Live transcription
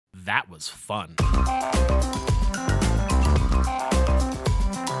That was fun.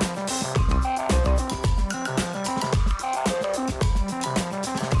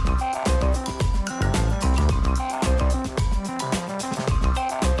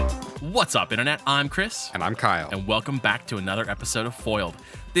 What's up, Internet? I'm Kris. And I'm Kyle. And welcome back to another episode of Foiled.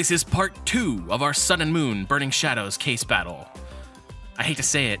 This is part 2 of our Sun and Moon Burning Shadows case battle. I hate to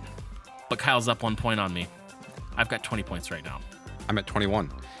say it, but Kyle's up 1 point on me. I've got 20 points right now. I'm at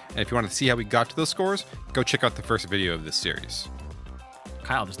 21. And if you want to see how we got to those scores, go check out the first video of this series.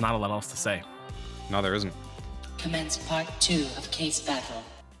 Kyle, there's not a lot else to say. No, there isn't. Commence part 2 of case battle.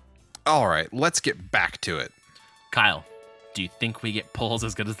 All right, let's get back to it. Kyle, do you think we get pulls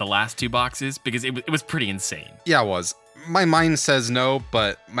as good as the last 2 boxes? Because it was pretty insane. Yeah, it was. My mind says no,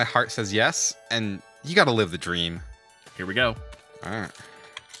 but my heart says yes, and you got to live the dream. Here we go. All right.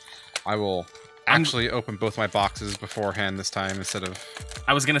 I will actually open both my boxes beforehand this time instead of...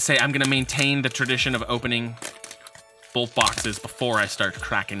 I was going to say, I'm going to maintain the tradition of opening both boxes before I start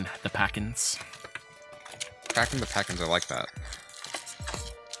cracking the packins. Cracking the packins, I like that.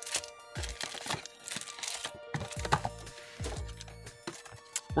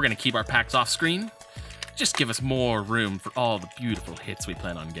 We're going to keep our packs off screen. Just give us more room for all the beautiful hits we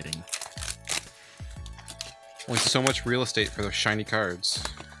plan on getting. Only so much real estate for those shiny cards.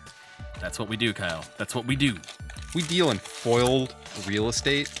 That's what we do, Kyle. That's what we do. We deal in foiled real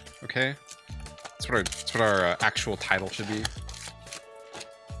estate, okay? That's what our actual title should be.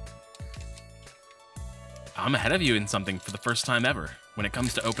 I'm ahead of you in something for the first time ever when it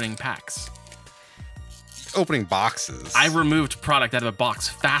comes to opening packs. Opening boxes. I removed product out of a box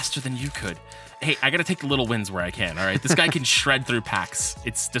faster than you could. Hey, I gotta take the little wins where I can, all right? This guy can shred through packs.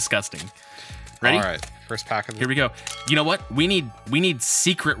 It's disgusting. Ready? All right, first pack of Here we go. You know what? We need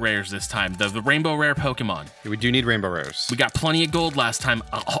secret rares this time. The rainbow rare Pokemon. Yeah, we do need rainbow rares. We got plenty of gold last time.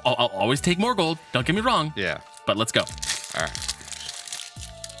 I'll always take more gold. Don't get me wrong. Yeah. But let's go. All right.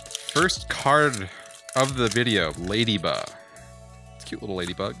 First card of the video, Ladybug. Cute little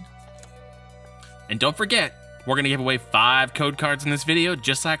ladybug. And don't forget, we're going to give away 5 code cards in this video,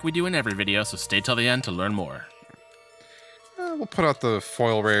 just like we do in every video, so stay till the end to learn more. We'll put out the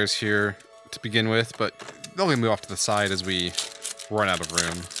foil rares here to begin with, but they'll move off to the side as we run out of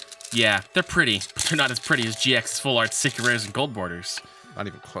room. Yeah, they're pretty, but they're not as pretty as GX's Full Art Secret Rares and Gold Borders. Not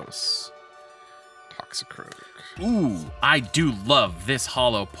even close. Toxicroak. Ooh, I do love this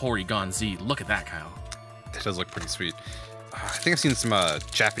hollow Porygon Z. Look at that, Kyle. It does look pretty sweet. I think I've seen some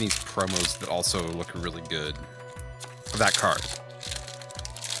Japanese promos that also look really good for that card.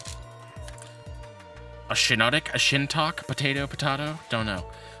 A Shiinotic, a Shintalk, potato, don't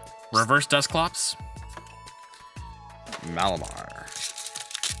know. Reverse Dusclops. Malamar.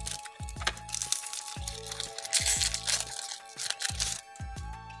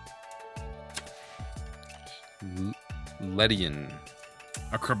 Ledian.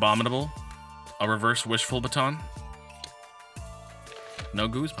 A Crabominable. A Reverse Wishful Baton. No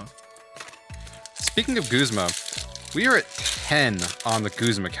Guzma. Speaking of Guzma, we are at 10 on the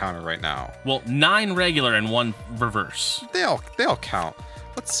Guzma counter right now. Well, 9 regular and 1 reverse. They all count.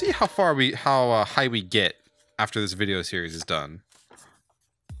 Let's see how high we get after this video series is done.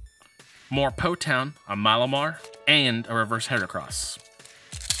 More Potown, a Malamar, and a Reverse Heracross.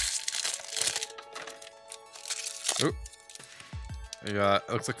 Ooh. It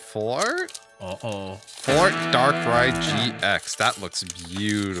looks like full art. Uh-oh. Full art Darkrai GX. That looks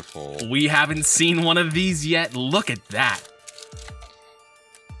beautiful. We haven't seen one of these yet. Look at that.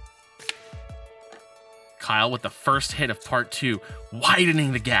 Kyle with the first hit of part 2,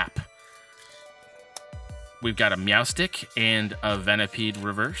 widening the gap. We've got a Meowstic and a Venipede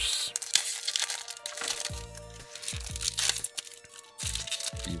reverse.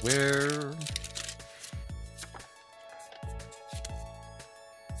 Beware.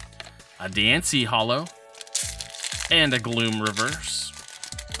 A Diancie hollow. And a Gloom reverse.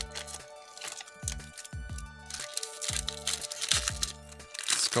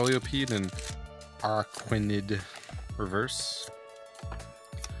 Scolipede and Araquanid reverse.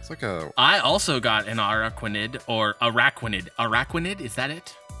 It's like a... I also got an Araquanid or Araquanid. Araquanid, is that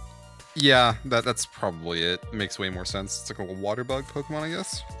it? Yeah, that's probably it. It makes way more sense. It's like a little water bug Pokemon, I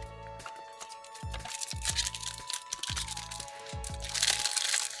guess.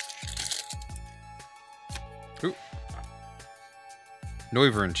 Ooh.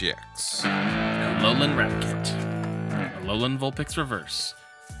 Noivern GX. Alolan Raticate. Alolan Vulpix Reverse.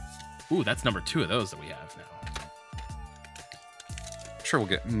 Ooh, that's number 2 of those that we have now. I'm sure we'll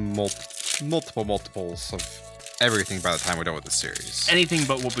get multiples of everything by the time we're done with the series. Anything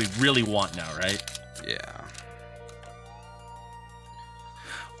but what we really want now, right? Yeah.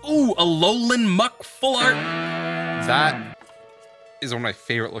 Ooh, a Alolan Muck full art. That is one of my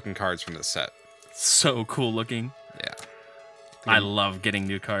favorite looking cards from this set. So cool looking. Yeah. I love getting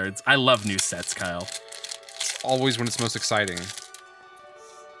new cards. I love new sets, Kyle. Always when it's most exciting.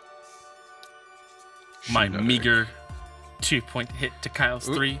 My meager 2-point hit to Kyle's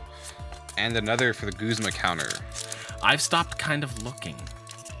 3. And another for the Guzma counter. I've stopped kind of looking.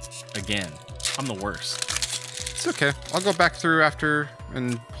 Again, I'm the worst. It's okay. I'll go back through after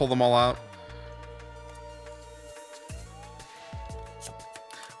and pull them all out.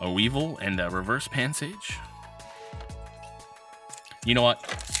 A Weevil and a reverse Pansage. You know what?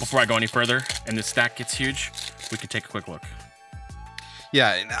 Before I go any further and the stack gets huge, we can take a quick look.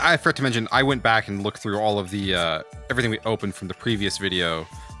 Yeah, and I forgot to mention, I went back and looked through all of the everything we opened from the previous video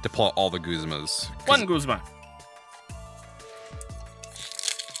to pull out all the Guzmas. One Guzma.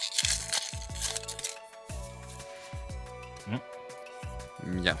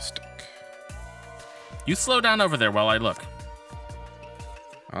 Yestic. You slow down over there while I look.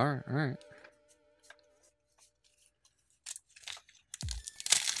 All right, all right.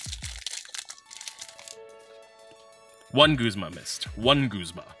 One Guzma missed. One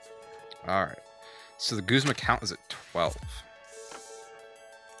Guzma. All right. So the Guzma count is at 12.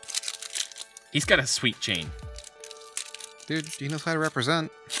 He's got a sweet chain. Dude, he knows how to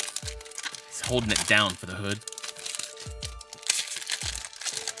represent. He's holding it down for the hood.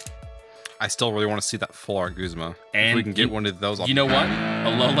 I still really want to see that full art Guzma. And if we can get one of those. You know what?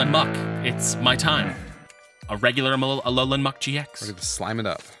 Alolan Muck. It's my time. A regular Alolan Muck GX. Ready to slime it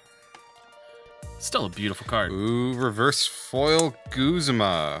up. Still a beautiful card. Ooh, reverse foil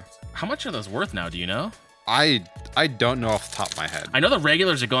Guzma. How much are those worth now? Do you know? I don't know off the top of my head. I know the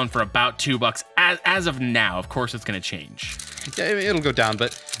regulars are going for about $2 as of now. Of course, it's going to change. Yeah, it'll go down,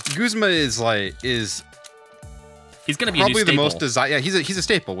 but Guzma is he's going to be probably a new the most desired. Yeah, he's a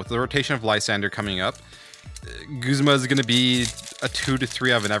staple with the rotation of Lysander coming up. Guzma is going to be a 2 to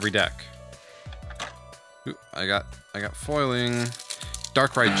 3 of in every deck. Ooh, I got foiling.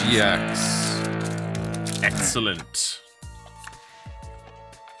 Darkrai GX. Excellent.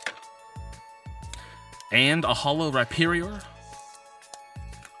 And a Holo Rhyperior.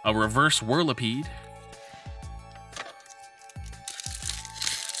 A reverse Whirlipede.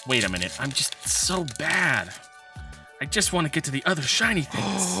 Wait a minute. I'm just so bad. I just want to get to the other shiny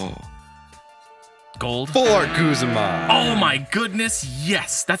things. Gold. Full art Guzma. Oh my goodness.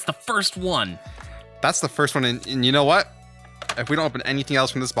 Yes. That's the first one. That's the first one. And you know what? If we don't open anything else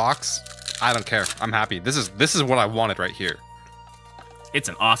from this box, I don't care. I'm happy. This is what I wanted right here. It's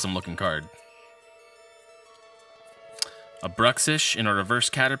an awesome looking card. A Bruxish in a reverse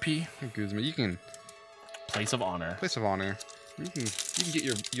Caterpie. Guzma, you can... Place of Honor. Place of Honor. You can get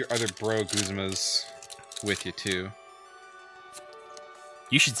your other bro Guzmas with you too.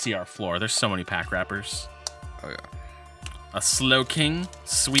 You should see our floor. There's so many pack wrappers. Oh yeah. A Slow King,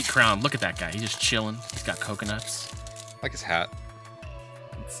 Sweet Crown. Look at that guy. He's just chilling. He's got coconuts. I like his hat.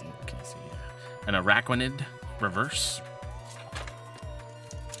 Let's see. Can you see? An Araquanid reverse.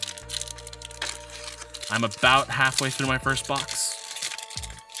 I'm about halfway through my first box.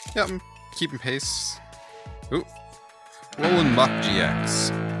 Yep, I'm keeping pace. Ooh. Alolan Muck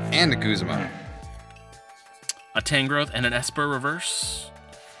GX. And a Guzma. A Tangrowth and an Esper reverse.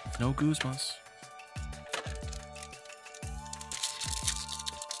 No Guzmas.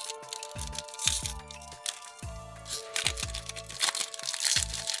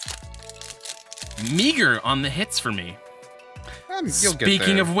 Meager on the hits for me. You'll get there.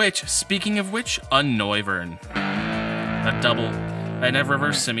 Speaking of which, a Noivern. A double. And a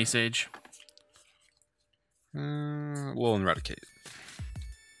reverse Simisage. We'll eradicate.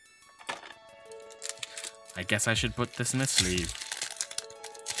 I guess I should put this in a sleeve.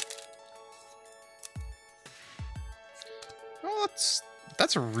 Well,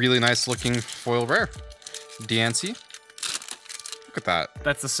 that's a really nice looking foil rare. Diancie. Look at that.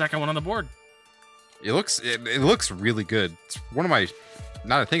 That's the second one on the board. It looks really good. It's one of my,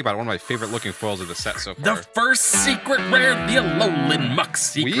 now that I think about it, one of my favorite looking foils of the set so far. The first secret rare, the Alolan Muck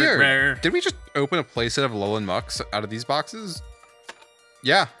secret rare. Did we just open a playset of Alolan Mucks out of these boxes?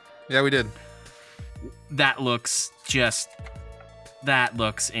 Yeah, we did. That looks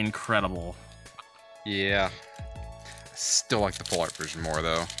incredible. Yeah. I still like the full art version more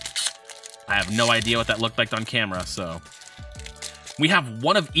though. I have no idea what that looked like on camera, so. We have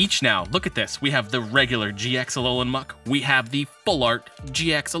one of each now. Look at this. We have the regular GX Alolan Muck. We have the full art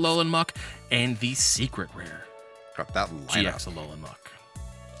GX Alolan Muck and the secret rare Got that lineup. GX Alolan Muck.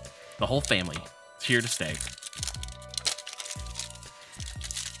 The whole family is here to stay.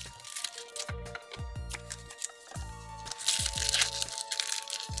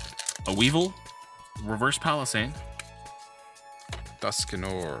 A Weevil, reverse Palisade,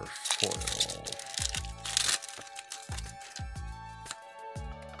 Duskinor foil.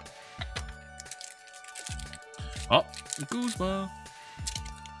 Oh, Guzma,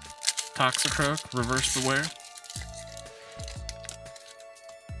 Toxicroak, reverse Beware.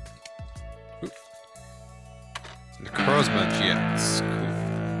 Necrozma GX.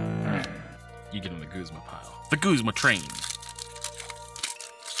 Cool. You get in the Guzma pile. The Guzma train.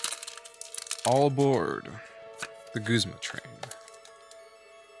 All aboard the Guzma train.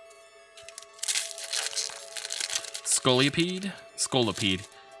 Scolipede,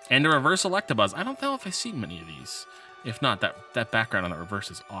 and a reverse Electabuzz. I don't know if I've seen many of these. If not, that background on that reverse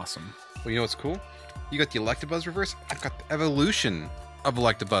is awesome. Well, you know what's cool? You got the Electabuzz reverse. I've got the evolution of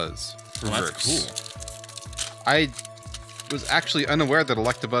Electabuzz reverse. Well, that's cool. I was actually unaware that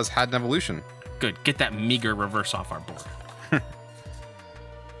Electabuzz had an evolution. Good. Get that meager reverse off our board.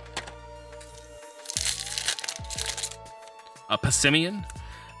 A Passimian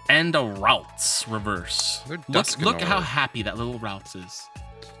and a Routes reverse. Look at how happy that little Routes is.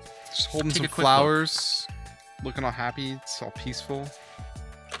 Just holding some flowers, looking all happy. It's all peaceful.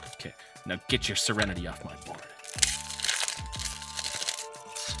 Okay, now get your Serenity off my board.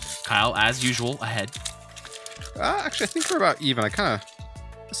 Kyle, as usual, ahead. Actually, I think we're about even. I kind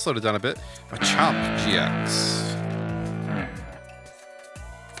of slowed it down a bit. A Chomp GX.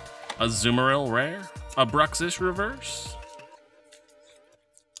 A Zoomeril rare. A Bruxish reverse.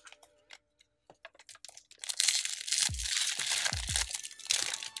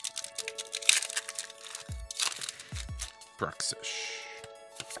 Bruxish.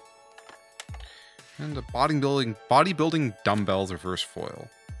 And a bodybuilding dumbbells reverse foil.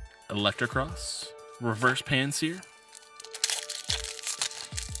 Electrocross. Reverse Panseer.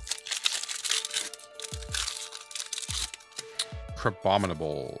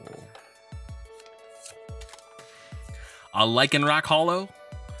 Crabominable. A Lycanroc Hollow.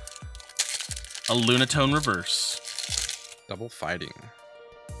 A Lunatone reverse. Double fighting.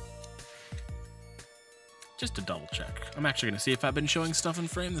 Just to double check. I'm actually going to see if I've been showing stuff in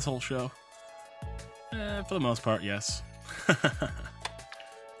frame this whole show. For the most part, yes.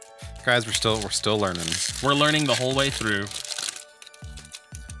 Guys, we're still learning. We're learning the whole way through.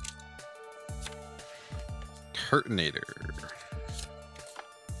 Turtonator.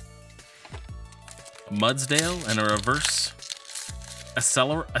 A Mudsdale and a reverse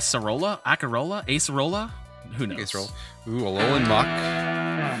Acerola? Who knows? Acerola. Ooh, Alolan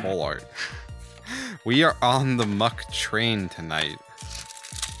Muck. Full art. We are on the Muck train tonight.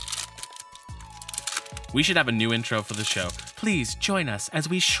 We should have a new intro for the show. Please join us as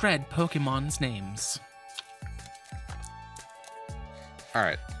we shred Pokemon's names. All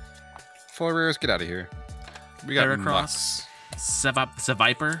right. Four rares, get out of here. We got Heracross.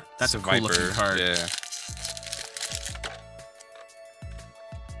 Seviper. That's a cool looking card. Yeah.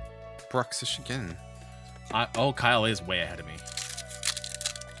 Bruxish again. Kyle is way ahead of me.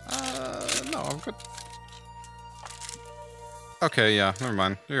 No, I'm good. Okay, yeah, never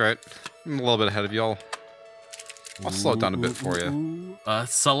mind. You're right. I'm a little bit ahead of y'all. I'll slow it down a bit for you.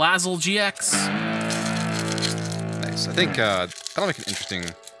 Salazzle GX. Nice. I think that'll make an interesting.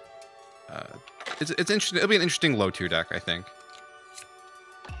 It's interesting. It'll be an interesting low tier deck, I think.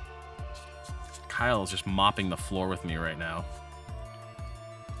 Kyle is just mopping the floor with me right now.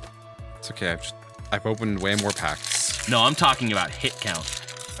 It's okay. I've opened way more packs. No, I'm talking about hit count.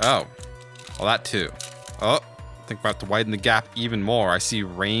 Oh, well that too. Oh, I think we're about to widen the gap even more. I see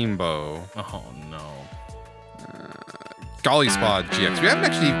Rainbow. Oh no. Golly Spot GX. We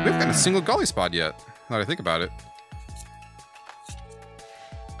haven't gotten a single Golly Spot yet. Now that I think about it.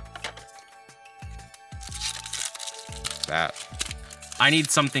 That. I need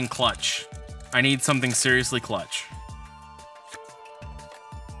something clutch. I need something seriously clutch.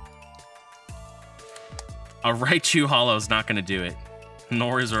 A Raichu Hollow is not going to do it.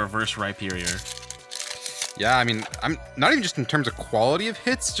 Nor is a reverse Rhyperior. Yeah, I mean, I'm not even just in terms of quality of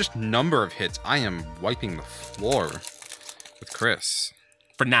hits, just number of hits. I am wiping the floor with Kris.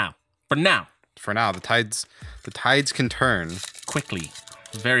 For now. For now. For now, the tides can turn quickly,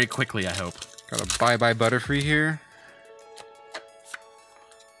 very quickly. I hope. Got a bye-bye Butterfree here.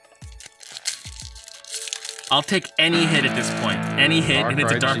 I'll take any hit at this point. Any hit, and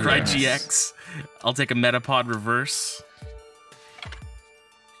it's a Darkrai GX. I'll take a Metapod reverse.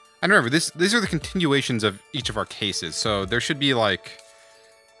 And remember, these are the continuations of each of our cases, so there should be like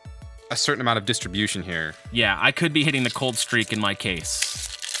a certain amount of distribution here. Yeah, I could be hitting the cold streak in my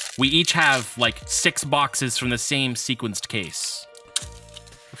case. We each have like 6 boxes from the same sequenced case.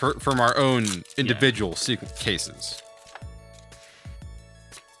 From our own individual cases.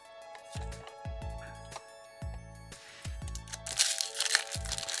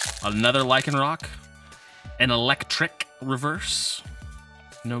 Another Lycanroc. An Electric reverse.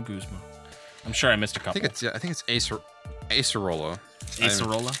 No Guzma. I'm sure I missed a couple. I think it's Acerola.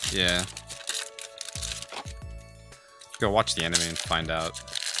 Acerola? Yeah. Go watch the anime and find out.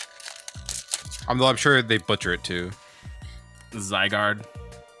 Although I'm sure they butcher it too. Zygarde.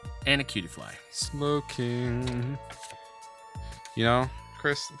 And a Cutiefly. Smoking. You know,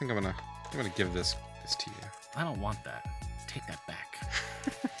 Chris, I think I'm gonna give this to you. I don't want that. Take that back.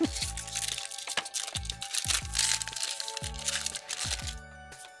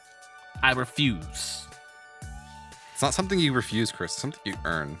 I refuse. It's not something you refuse, Chris. It's something you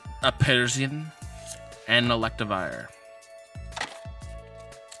earn. A Persian and an Electivire.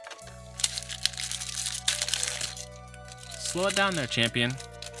 Slow it down there, champion.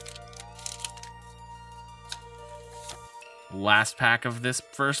 Last pack of this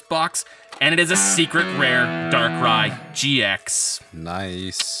first box, and it is a Secret Rare Darkrai GX.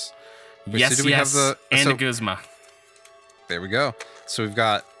 Nice. Wait, Yes, so do we yes, have and a Guzma. There we go. So we've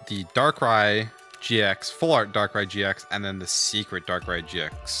got the Darkrai GX, full art Darkrai GX, and then the secret Darkrai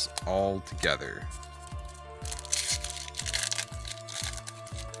GX all together.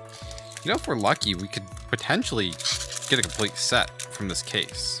 You know, if we're lucky, we could potentially get a complete set from this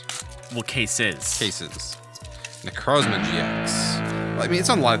case. Well, cases. Cases. Necrozma GX. Well, I mean, it's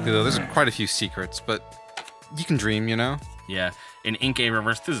unlikely though. There's quite a few secrets, but you can dream, you know? Yeah, an Inkay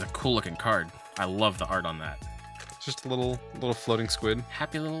reverse. This is a cool looking card. I love the art on that. It's just a little floating squid.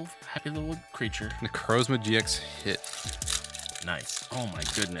 Happy little creature. Necrozma GX hit. Nice. Oh my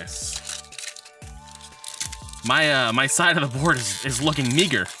goodness. My side of the board is looking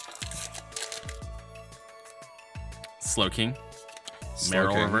meager. Slowking.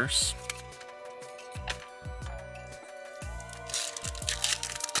 Meryl reverse.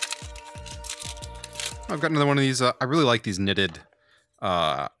 I've got another one of these. I really like these knitted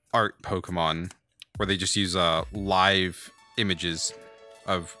art Pokemon where they just use live images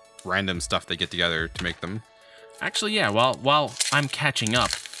of random stuff they get together to make them. Actually, yeah, while I'm catching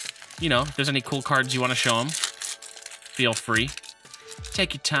up, you know, if there's any cool cards you want to show them, feel free.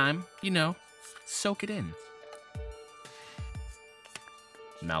 Take your time, you know, soak it in.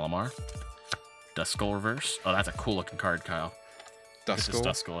 Malamar. Duskull reverse. Oh, that's a cool looking card, Kyle. This is Duskull?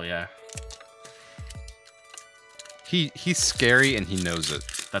 Duskull, yeah. He's scary and he knows it.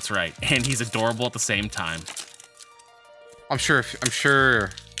 That's right. And he's adorable at the same time. I'm sure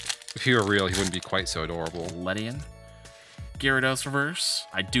if he were real, he wouldn't be quite so adorable. Ledian. Gyarados reverse.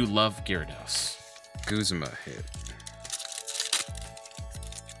 I do love Gyarados. Guzma hit.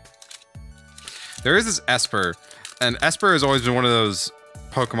 There is this Esper, and Esper has always been one of those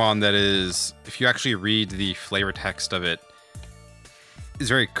Pokemon that is, if you actually read the flavor text of it, is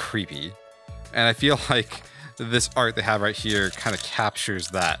very creepy. And I feel like this art they have right here kind of captures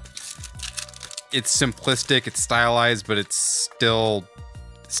that. It's simplistic, it's stylized, but it still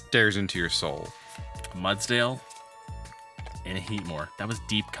stares into your soul. Mudsdale and a Heatmore. That was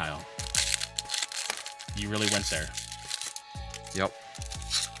deep, Kyle. You really went there. Yep.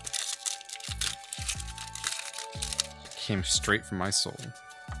 Came straight from my soul.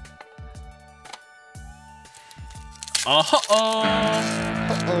 Uh-oh!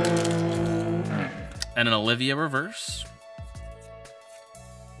 Uh-oh. And an Olivia reverse.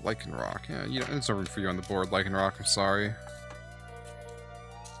 Lycanroc. Yeah, you know, there's no room for you on the board, Lycanroc. I'm sorry.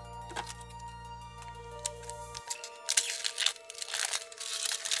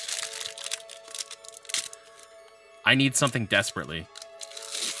 I need something desperately.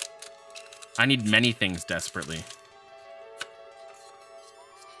 I need many things desperately.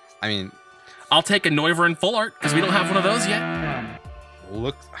 I mean, I'll take a Noivern in full art, because we don't have one of those yet.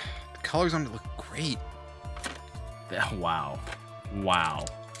 look, the colors on it look great. Wow. Wow.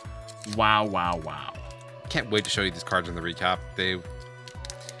 Wow, wow, wow. Can't wait to show you these cards in the recap. They will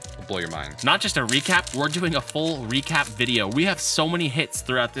blow your mind. Not just a recap, we're doing a full recap video. We have so many hits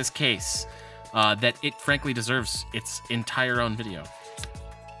throughout this case that it frankly deserves its entire own video.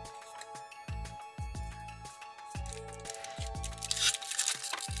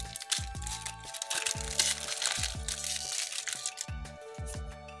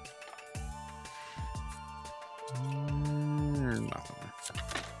 Nothing.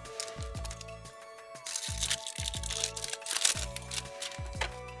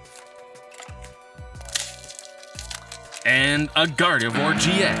 And a Gardevoir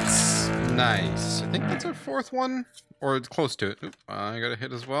GX. Nice. I think that's our fourth one, or it's close to it. Oop, I got a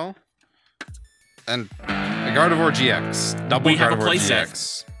hit as well. And a Gardevoir GX. Double We have a Gardevoir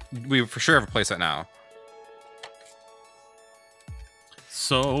playset. GX. We for sure have a playset now.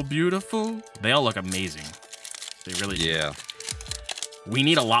 So beautiful. They all look amazing. They really do. Yeah. We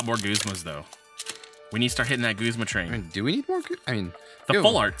need a lot more Guzmas, though. We need to start hitting that Guzma train. I mean, do we need more? The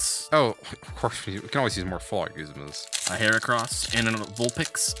full arts. Oh, of course we can always use more full art Guzmas. A Heracross and a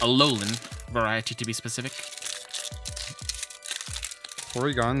Vulpix, a Alolan variety to be specific.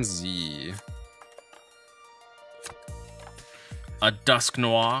 Porygon Z. A Dusk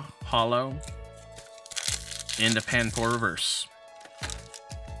Noir Hollow. And a Panpour reverse.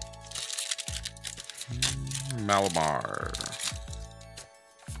 Malamar.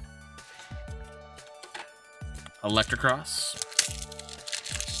 Electrocross.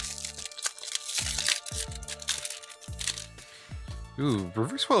 Ooh,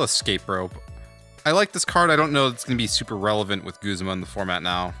 reverse foil escape rope. I like this card. I don't know if it's going to be super relevant with Guzma in the format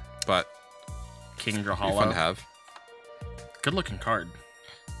now, but Kingdra it'd be fun Hollow. to have. Good looking card.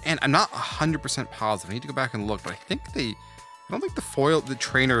 And I'm not 100% positive. I need to go back and look, but I don't think the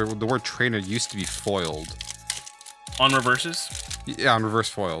trainer, the word trainer used to be foiled. On reverses? Yeah, on reverse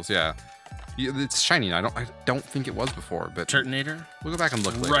foils, yeah. It's shiny now. I don't think it was before, but Turtonator. we'll go back and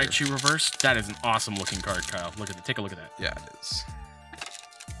look later. Raichu reverse. That is an awesome looking card, Kyle. Look at it. Take a look at that. Yeah, it is.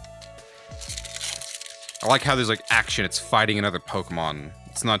 I like how there's like action. It's fighting another Pokemon.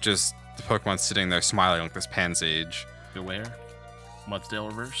 It's not just the Pokemon sitting there smiling like this Pansage. Beware. Mudsdale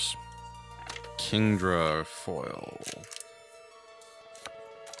reverse. Kingdra foil.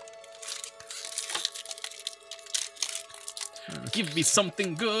 Give me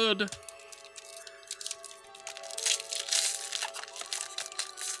something good.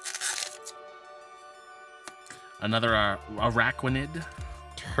 Another Araquanid.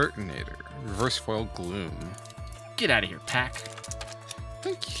 Turtonator. Reverse foil Gloom. Get out of here, pack.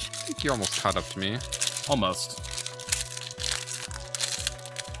 I think you're almost caught up to me. Almost.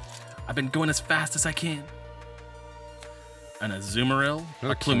 I've been going as fast as I can. An Azumarill.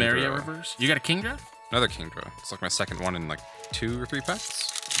 Another A Plumeria Kingdra. reverse. You got a Kingdra? Another Kingdra. It's like my second one in like 2 or 3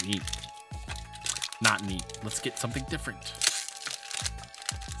 packs. Neat. Not neat. Let's get something different.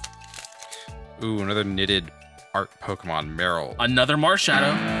 Ooh, another knitted art Pokemon, Meryl. Another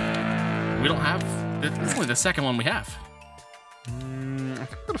Marshadow. We don't have... This is only the second one we have. I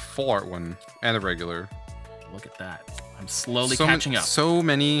think I got a full art one and a regular. Look at that. I'm slowly catching up. So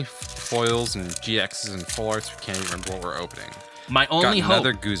many foils and GXs and full arts, we can't even remember what we're opening. My only got hope...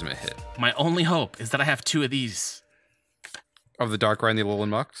 another Guzma hit. My only hope is that I have 2 of these. Of the Darkrai and the Alolan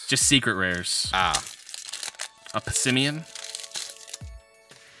Mux? Just secret rares. Ah. A Passimian.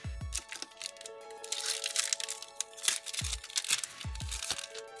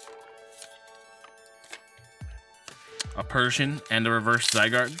 A Persian and a reverse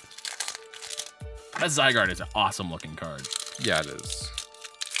Zygarde. That Zygarde is an awesome looking card. Yeah, it is.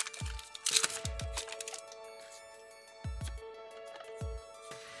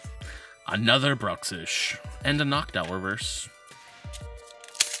 Another Bruxish and a Noctowl reverse.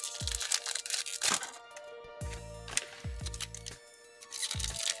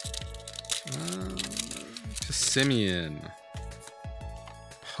 Simeon.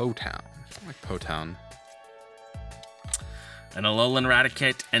 Potown. I like Potown. An Alolan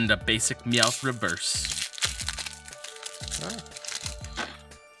Raticate and a basic Meowth reverse. Ah.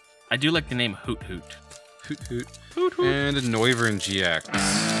 I do like the name Hoot Hoot. Hoot Hoot. Hoot Hoot. And a Noivern GX.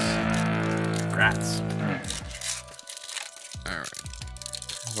 Congrats. Alright.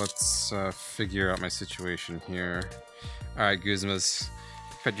 Let's figure out my situation here. Alright, Guzmas.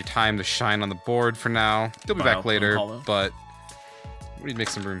 You've had your time to shine on the board for now. You'll be back later, but we need to make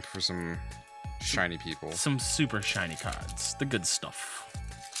some room for some shiny people. Some super shiny cards. The good stuff.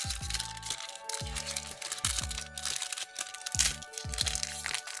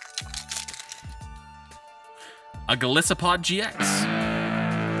 A Golisopod GX.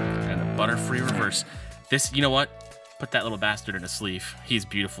 And a Butterfree reverse. This, you know what? Put that little bastard in a sleeve. He's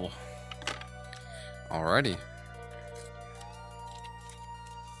beautiful. Alrighty.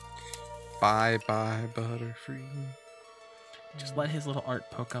 Bye bye Butterfree. Just let his little art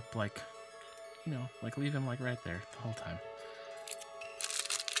poke up like, you know, like leave him like right there the whole time.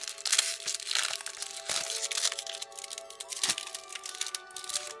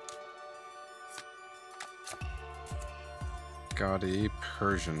 Got a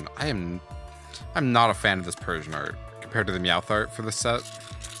Persian. I'm not a fan of this Persian art compared to the Meowth art for the set.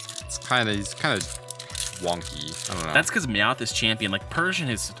 He's kind of wonky. I don't know. That's because Meowth is champion. Like Persian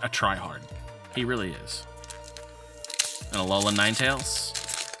is a tryhard. He really is. And a Alolan Ninetales.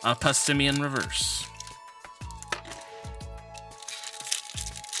 A Passimian reverse.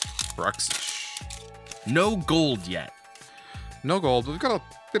 Bruxish. No gold yet. No gold. We've got a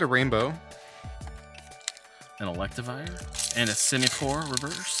bit of rainbow. An Electivire. And a Simipour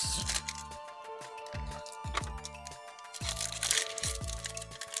reverse.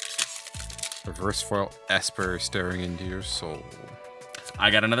 Reverse foil Esper staring into your soul. I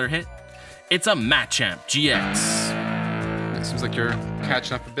got another hit. It's a Machamp GX. It seems like you're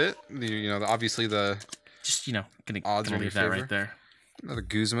catching up a bit. Obviously the Just, gonna odds are in leave your that favor. right there. Another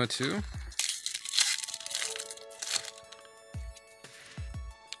Guzma too.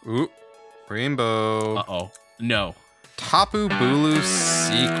 Ooh, rainbow. Uh-oh. No. Tapu Bulu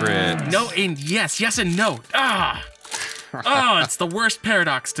Secret. No and yes and no. Ah! Oh, it's the worst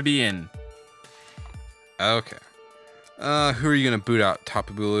paradox to be in. Okay. Who are you gonna boot out?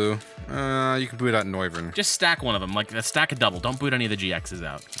 Tapu Bulu. You can boot out Noivern. Just stack one of them, like a stack a double. Don't boot any of the GXs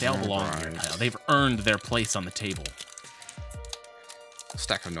out. They all belong here, Kyle. They've earned their place on the table.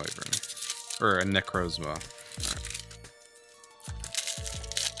 Stack of Noivern. Or a Necrozma. Right.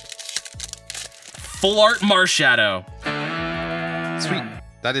 Full art Marshadow. Sweet.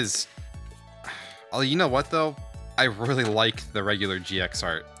 That is... Oh, you know what, though? I really like the regular GX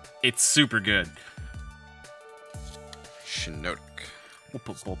art. It's super good. Shiinotic. We'll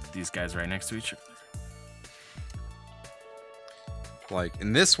put both of these guys right next to each other. Like,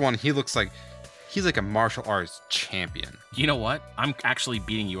 in this one, he looks like... He's like a martial arts champion. You know what? I'm actually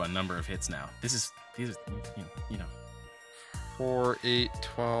beating you on number of hits now. These are, 4, 8,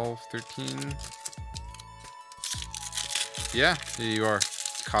 12, 13... Yeah, here you are.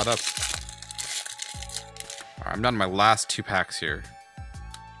 Caught up. All right, I'm down to my last 2 packs here.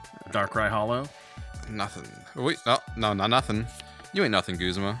 Darkrai Hollow. Nothing. Oh, wait, no, not nothing. You ain't nothing,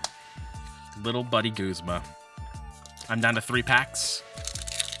 Guzma. Little buddy Guzma. I'm down to 3 packs.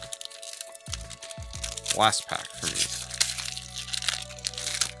 Last pack for me.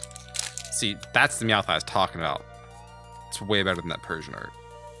 See, that's the Meowth I was talking about. It's way better than that Persian art.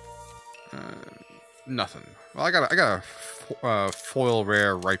 Nothing. Well, I got a foil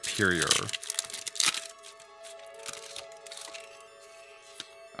rare Rhyperior.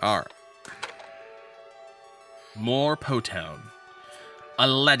 All right. More Potown. A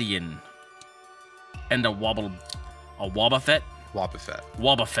Ledian. And a Wobbuffet. Wobbuffet.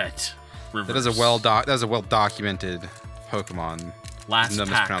 Wobbuffet. Reverse. That is a well documented Pokemon. Last No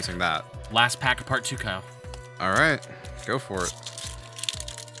pack. mispronouncing that. Last pack of part 2, Kyle. All right, go for it.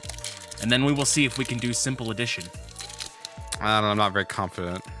 And then we will see if we can do simple addition. I don't know. I'm not very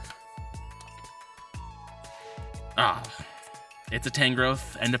confident. Ah, it's a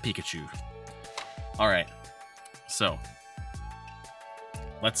Tangrowth and a Pikachu. All right, so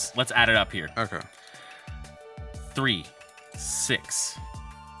let's add it up here. Okay. 3, 6,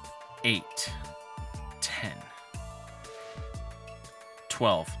 8, 10,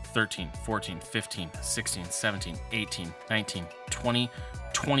 12, 13, 14, 15, 16, 17, 18, 19, 20,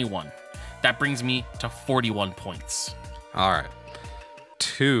 21. That brings me to 41 points. All right.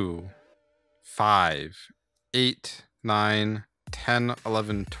 2, 5, 8, 9, 10,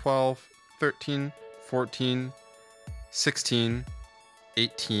 11, 12, 13, 14, 16,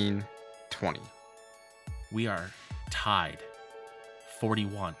 18, 20. We are tied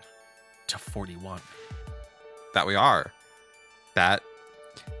 41 to 41. That we are. That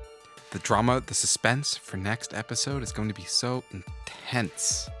the drama, the suspense for next episode is going to be so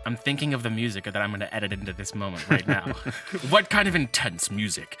intense. I'm thinking of the music that I'm going to edit into this moment right now. What kind of intense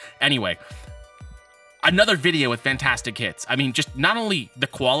music? Anyway, another video with fantastic hits. I mean, just not only the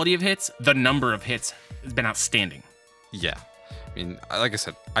quality of hits, the number of hits has been outstanding. Yeah. I mean, like I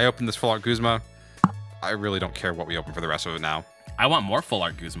said, I opened this full art Guzma. I really don't care what we open for the rest of it now. I want more full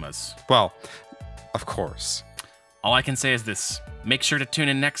art Guzmas. Well, of course. All I can say is this. Make sure to tune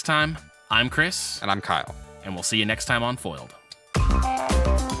in next time. I'm Kris. And I'm Kyle. And we'll see you next time on Foiled.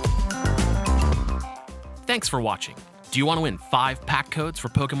 Thanks for watching. Do you want to win 5 pack codes for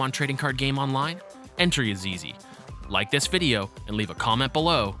Pokemon Trading Card Game Online? Entry is easy. Like this video and leave a comment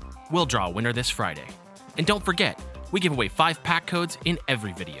below. We'll draw a winner this Friday. And don't forget, we give away 5 pack codes in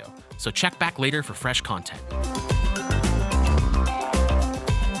every video, so check back later for fresh content.